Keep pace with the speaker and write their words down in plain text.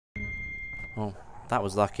Oh, that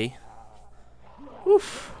was lucky.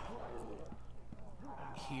 Oof.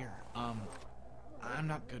 Here, I'm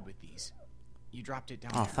not good with these. You dropped it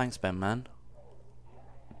down Oh, there. thanks, Ben, man.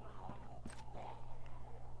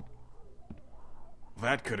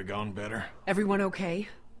 That could have gone better. Everyone okay?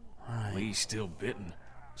 Right. Lee's still bitten.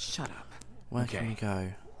 Shut up. Where can we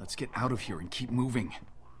go? Let's get out of here and keep moving.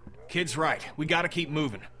 Kid's right. We gotta keep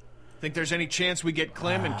moving. Think there's any chance we get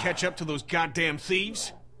Clem and catch up to those goddamn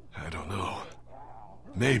thieves? I don't know.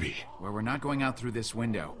 Maybe. Where we're not going out through this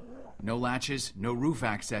window. No latches, no roof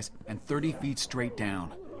access, and 30 feet straight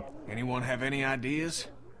down. Anyone have any ideas?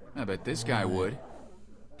 I bet this guy would.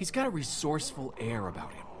 He's got a resourceful air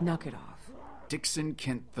about him. Knock it off. Dixon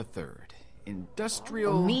Kent III.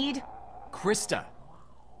 Industrial... Mead? Krista.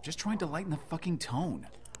 Just trying to lighten the fucking tone.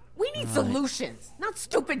 We need solutions, not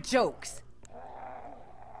stupid jokes.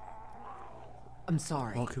 I'm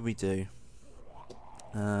sorry. What could we do?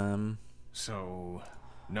 So,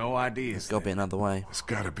 no ideas. There's gotta be another way. There's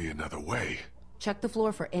gotta be another way. Check the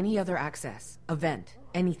floor for any other access. A vent.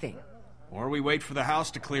 Anything. Or we wait for the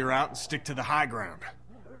house to clear out and stick to the high ground.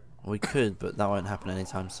 We could, but that won't happen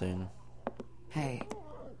anytime soon. Hey.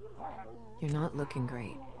 You're not looking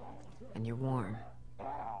great. And you're warm.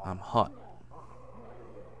 I'm hot.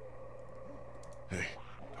 Hey,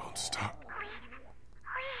 don't stop.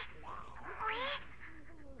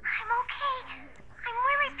 I'm okay. I'm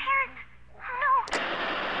where my parents.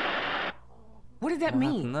 No. What did that What mean?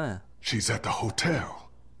 happened there? She's at the hotel.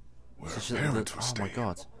 Where So her she's at parents the- were oh staying. my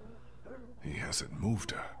god. He hasn't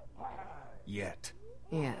moved her. Yet.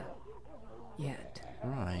 Yeah. Yet.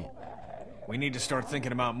 Right. We need to start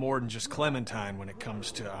thinking about more than just Clementine when it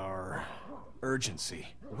comes to our urgency.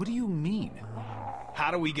 What do you mean? How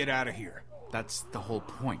do we get out of here? That's the whole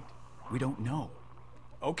point. We don't know.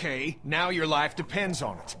 Okay, now your life depends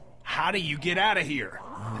on it. How do you get out of here?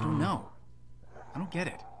 I don't know. I don't get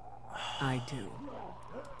it. I do.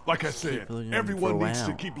 Like I said, looking for everyone a way needs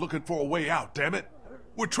to out. keep looking for a way out, damn it.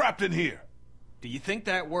 We're trapped in here. Do you think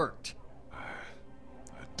that worked?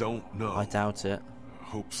 I don't know. I doubt it. I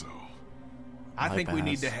hope so. I hope think it we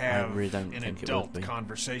need has. to I have really don't an think it adult would be.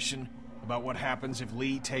 conversation about what happens if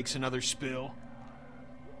Lee takes another spill.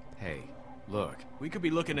 Hey, look. We could be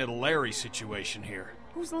looking at a Larry situation here.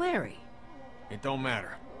 Who's Larry? It don't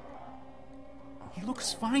matter. He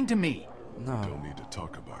looks fine to me. No. Don't need to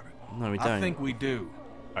talk about it. No, we I don't. think we do.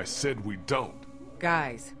 I said we don't.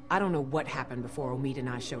 Guys, I don't know what happened before Omid and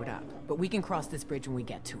I showed up, but we can cross this bridge when we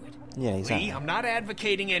get to it. Yeah, exactly. Lee, I'm not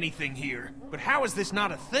advocating anything here, but how is this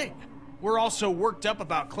not a thing? We're all so worked up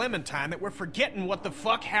about Clementine that we're forgetting what the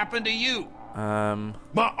fuck happened to you. My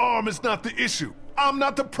arm is not the issue. I'm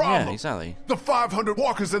not the problem. Yeah, exactly. The 500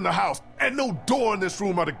 walkers in the house and no door in this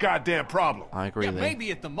room are the goddamn problem. I agree, Yeah, Lee.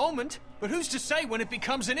 maybe at the moment, but who's to say when it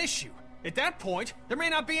becomes an issue? At that point, there may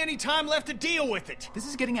not be any time left to deal with it. This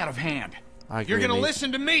is getting out of hand. I agree, You're gonna Lee.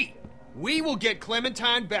 listen to me. We will get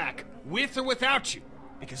Clementine back, with or without you,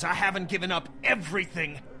 because I haven't given up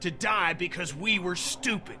everything to die because we were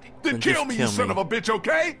stupid. Then Then kill just me, kill you son me. of a bitch,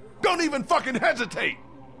 okay? Don't even fucking hesitate.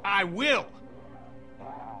 I will.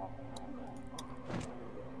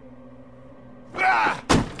 Ah!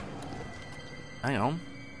 Hang on.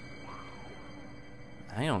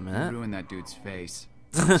 Hang on a You minute. ruined that dude's face.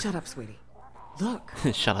 Shut up, sweetie. Look.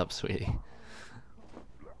 Shut up, sweetie.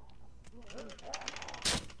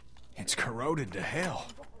 It's corroded to hell.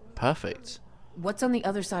 Perfect. What's on the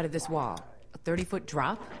other side of this wall? A 30-foot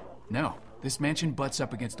drop? No, this mansion butts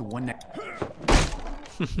up against the one next...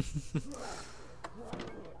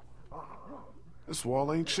 This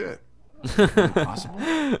wall ain't shit. Possible.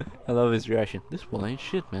 I love his reaction. This wall ain't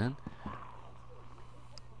shit, man.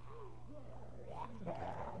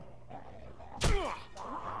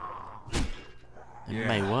 It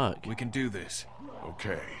may work. We can do this.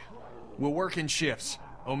 Okay. We'll work in shifts.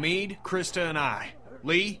 Omid, Krista, and I.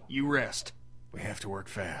 Lee, you rest. We have to work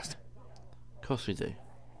fast. Of course we do.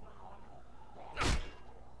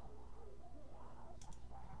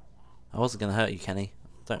 I wasn't gonna hurt you, Kenny.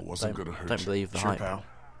 Don't, I wasn't don't, gonna hurt don't you. believe the Sure, hype. pal.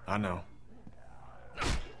 I know.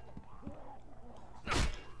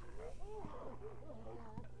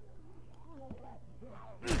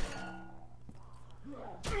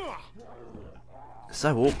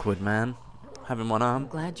 So awkward, man. Having one arm.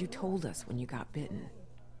 Glad you told us when you got bitten.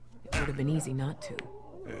 It would have been easy not to.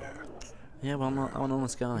 Yeah, well, I'm an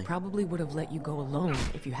honest guy. Probably would have let you go alone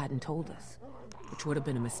if you hadn't told us, which would have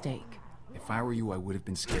been a mistake. If I were you, I would have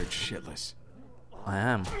been scared shitless. I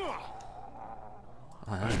am.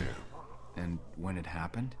 I am. And when it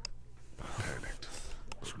happened? I panicked.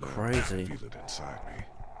 It's Now I crazy. feel it inside me,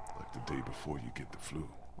 like the day before you get the flu.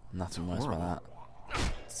 Nothing worse about that.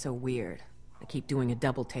 So weird. keep doing a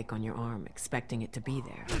double take on your arm, expecting it to be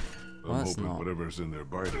there. Well, I'm that's hoping not. whatever's in their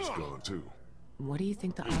bite is gone too. What do you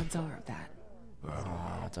think the odds are of that?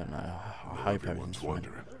 I don't know. I hope everyone's Everyone's fine.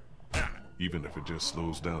 wondering. Even if it just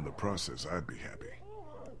slows down the process, I'd be happy.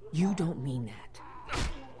 You don't mean that.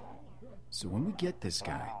 So when we get this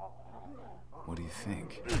guy, what do you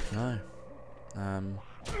think? No.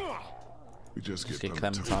 We just Just get get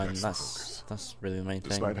Clementine. Clementine. That's the focus. That's really the main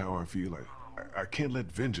Despite thing. how I feel, I can't let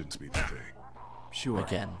vengeance be the thing. Sure.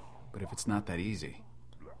 Again. But if it's not that easy.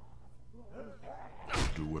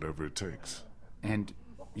 Do whatever it takes. And,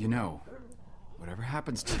 you know, whatever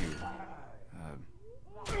happens to you,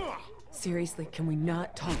 Seriously, can we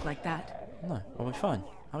not talk like that? No, I'll be fine.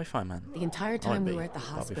 I'll be fine, man. The entire time we be. were at the I'll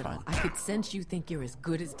be hospital, fine. I could sense you think you're as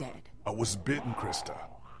good as dead. I was bitten, Krista.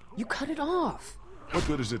 You cut it off. What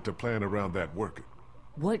good is it to plan around that working?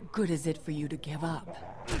 What good is it for you to give up?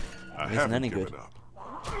 I Isn't haven't any given good. up.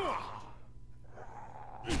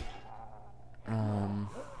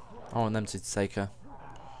 I want them to take her.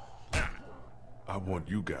 I want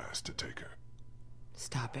you guys to take her.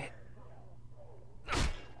 Stop it.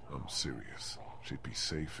 I'm serious. She'd be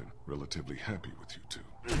safe and relatively happy with you two.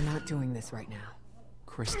 We're not doing this right now.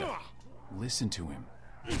 Krista, listen to him.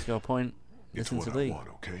 He's got a point. It's Listen what to I Lee. want,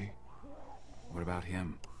 okay? What about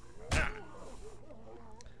him?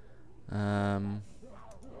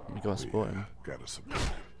 We gotta support him. Gotta support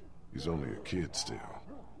him. He's only a kid still.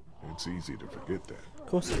 It's easy to forget that. Of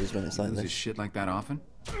course it is when it's like Loses this. shit like that often?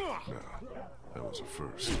 No, that was a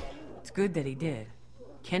first. It's good that he did.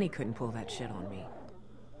 Kenny couldn't pull that shit on me.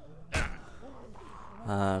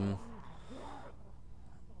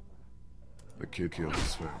 The kid killed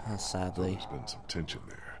his family. Sadly, There's been some tension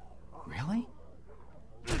there. Really?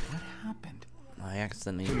 What happened? I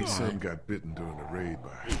accidentally. Kenny's son got bitten during a raid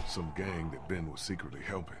by some gang that Ben was secretly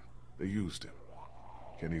helping. They used him.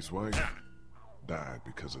 Kenny's wife died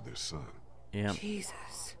because of their son. Yeah.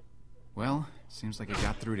 Jesus. Well, seems like it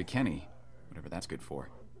got through to Kenny. Whatever that's good for.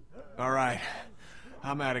 All right,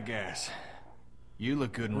 I'm out of gas. You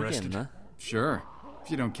look good and We're getting rested. there. Sure,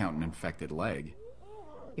 if you don't count an infected leg.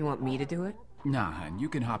 You want me to do it? Nah, hun, you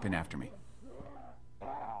can hop in after me.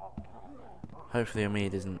 Hopefully,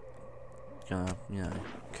 Omid isn't gonna,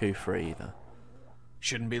 coup free either.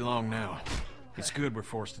 Shouldn't be long now. It's good we're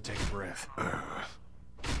forced to take a breath.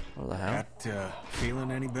 What the hell?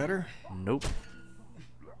 Feeling any better? Nope.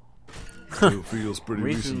 Still feels pretty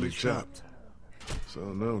Recently recently chopped. So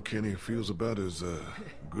no, Kenny feels about as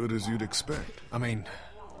good as you'd expect. I mean,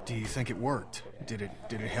 do you think it worked? Did it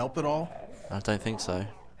help at all? I don't think so.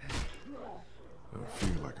 I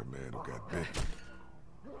feel like a man who got bitten.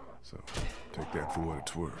 So take that for what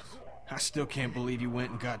it's worth. I still can't believe you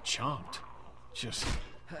went and got chomped. Just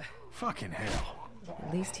fucking hell.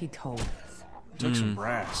 At least he told us. Took some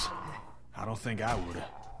brass. I don't think I would've.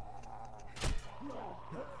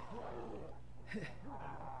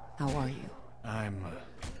 How are you? I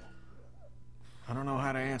don't know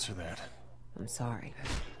how to answer that. I'm sorry.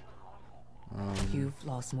 You've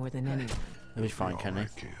lost more than anyone. It'll be fine, All Kenny.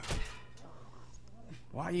 right, kid.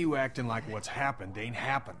 Why are you acting like what's happened ain't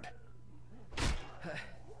happened?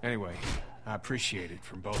 Anyway, I appreciate it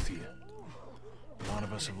from both of you. A lot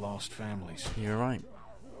of us have lost families. You're right.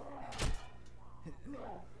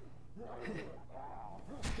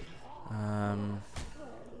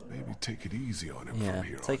 Maybe take it easy on him Yeah. from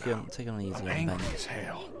here Take on it, out. take it on easy I'm on angry Ben. as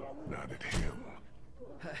hell. Not at him.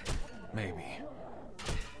 Maybe.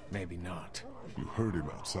 Maybe not. You heard him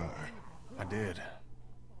outside. I did.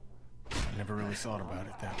 I never really thought about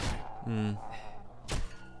it that way.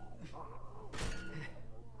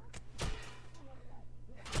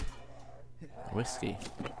 Whiskey.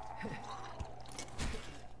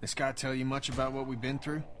 This guy tell you much about what we've been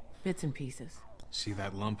through? Bits and pieces. See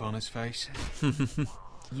that lump on his face?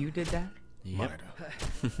 You did that? Yep.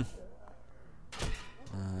 Might've.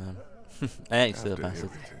 I ain't still a After bastard.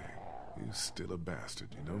 everything, you're still a bastard,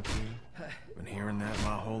 you know, kid? Been hearing that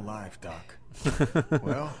my whole life, Doc.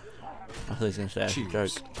 Well, I thought he was gonna say a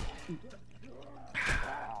cheers. joke.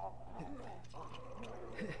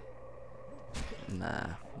 Nah,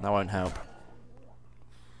 that won't help.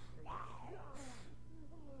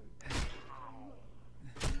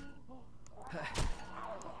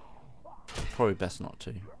 Probably best not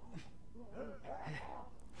to.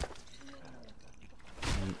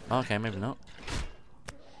 Okay, maybe not.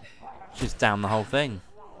 She's down the whole thing.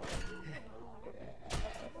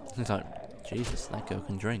 He's like, Jesus, that girl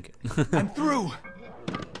can drink. I'm through!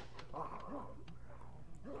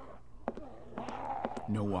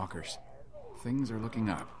 No walkers. Things are looking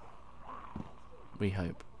up. We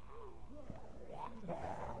hope.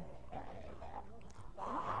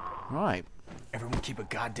 Right. Everyone keep a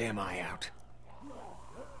goddamn eye out.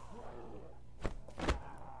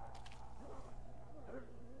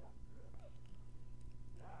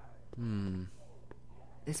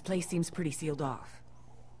 This place seems pretty sealed off.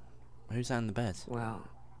 Who's that in the bed? Well,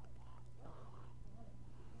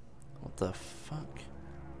 What the fuck?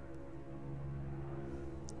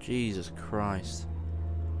 Jesus Christ.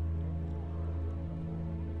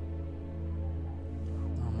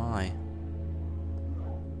 Oh my.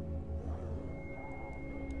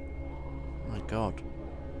 Oh my god.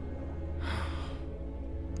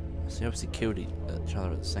 So they obviously killed each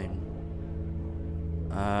other at the same.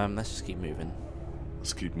 Let's just keep moving.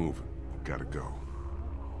 Let's keep moving. Gotta go.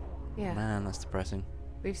 yeah, Man, that's depressing.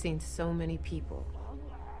 we've seen so many people.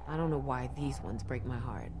 I don't know why these ones break my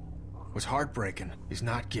heart. What's heartbreaking is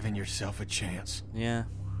not giving yourself a chance. Yeah.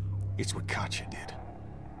 It's what Katya did.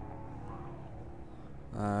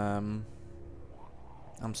 I'm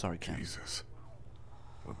sorry, Ken. Jesus.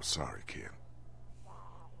 I'm sorry, kid.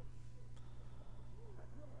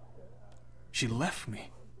 She left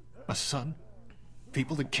me. A son.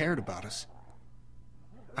 People that cared about us.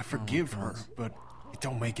 I forgive her, but it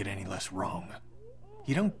don't make it any less wrong.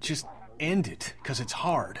 You don't just end it, because it's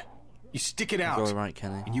hard. You stick it out, You're right,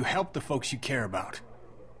 Kenny. and you help the folks you care about.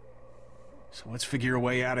 So let's figure a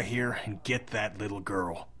way out of here and get that little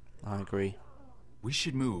girl. I agree. We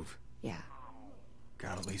should move. Yeah,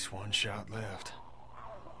 Got at least one shot left.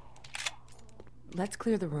 let's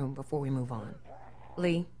clear the room before we move on.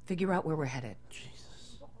 Lee, figure out where we're headed.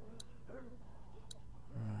 Jesus.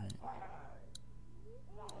 Right.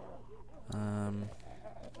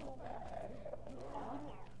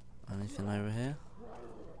 Anything over here?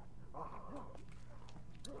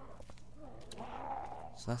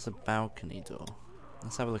 So that's a balcony door.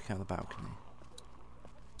 Let's have a look out the balcony.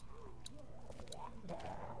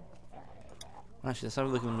 Actually, let's have a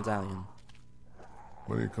look at the medallion.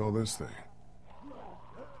 What do you call this thing?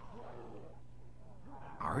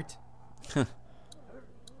 Art?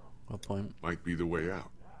 Well point. Might be the way out.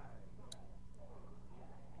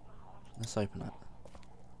 Let's open it.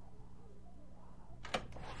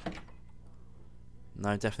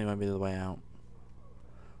 No, definitely won't be the way out.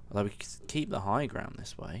 Although we could keep the high ground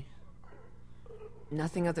this way.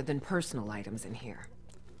 Nothing other than personal items in here.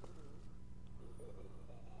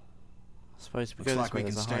 I suppose if we Looks go like this way, we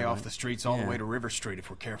can there's a stay high off road. the streets all Yeah. the way to River Street if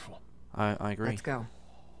we're careful. I agree. Let's go.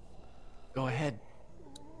 Go ahead.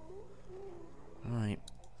 Right.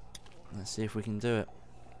 Let's see if we can do it.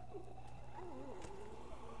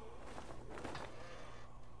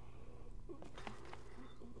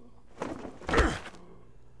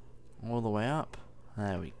 All the way up.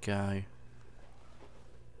 There we go.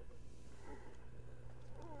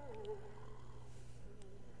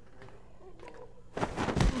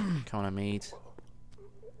 Come on, Hamid.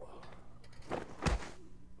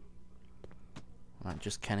 Right,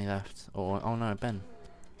 just Kenny left. Or, oh no, Ben.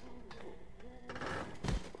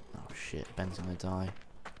 Oh shit, Ben's gonna die.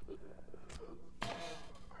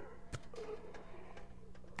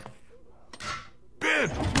 Ben!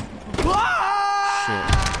 Shit,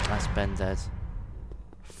 that's Ben dead.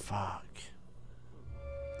 Fuck.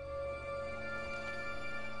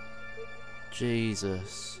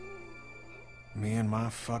 Jesus. Me and my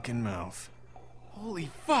fucking mouth. Holy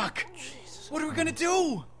fuck! Jesus. What are we gonna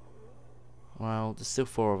do? Well, there's still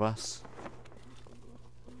 4 of us.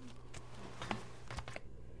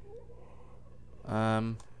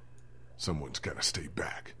 Someone's gotta stay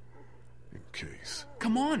back. In case.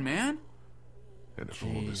 Come on, man. And if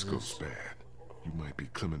all this goes Jesus. bad, you might be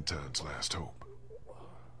Clementine's last hope.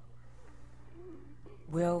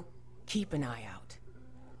 We'll keep an eye out.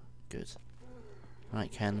 Good.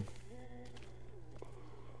 Right, Ken.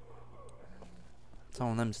 I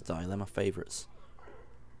want them to die. They're my favourites.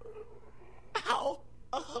 Ow!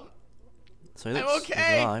 So he I'm looks he's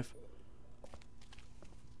okay. alive.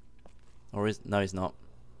 Or is... No, he's not.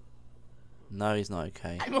 No, he's not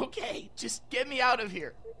okay. I'm okay. Just get me out of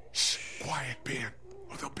here. Shh, quiet, Ben,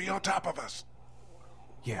 or they'll be on top of us.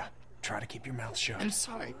 Yeah, try to keep your mouth shut. I'm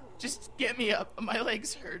sorry. Just get me up. My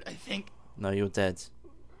legs hurt, I think. No, you're dead.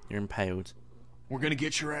 You're impaled. We're gonna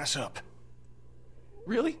get your ass up.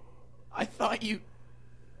 Really? I thought you...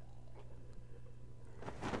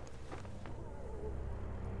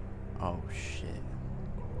 Oh, shit.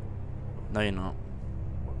 No, you're not.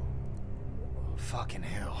 Fucking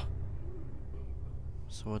hell.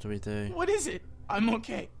 So what do we do? What is it? I'm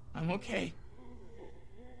okay. I'm okay.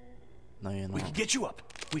 No, you're We can not. get you up.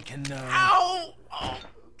 We can, Ow! Oh,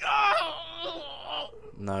 oh.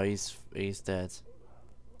 No, he's dead.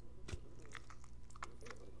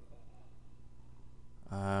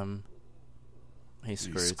 He's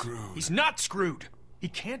He's screwed. screwed. He's not screwed. He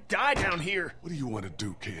can't die down here. What do you want to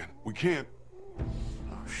do, Ken? We can't.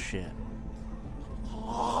 Oh shit.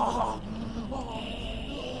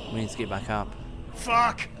 We need to get back up.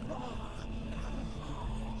 Fuck.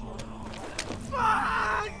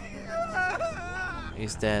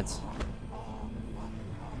 He's dead.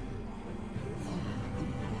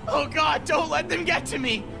 Oh God, don't let them get to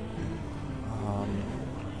me!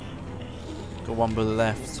 Got one bullet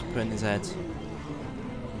left. Put in his head. Do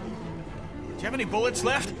you have any bullets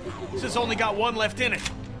left? This has only got one left in it.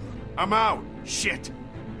 I'm out. Shit.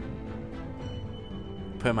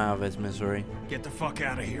 Put him out of his misery. Get the fuck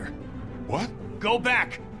out of here. What? Go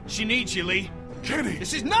back. She needs you, Lee. Kenny!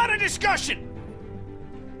 This is not a discussion.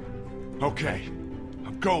 Okay.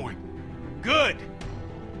 I'm going. Good.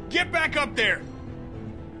 Get back up there.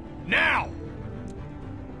 Now.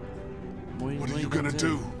 What are you gonna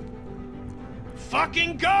do?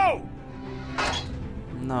 Fucking go!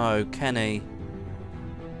 No, Kenny.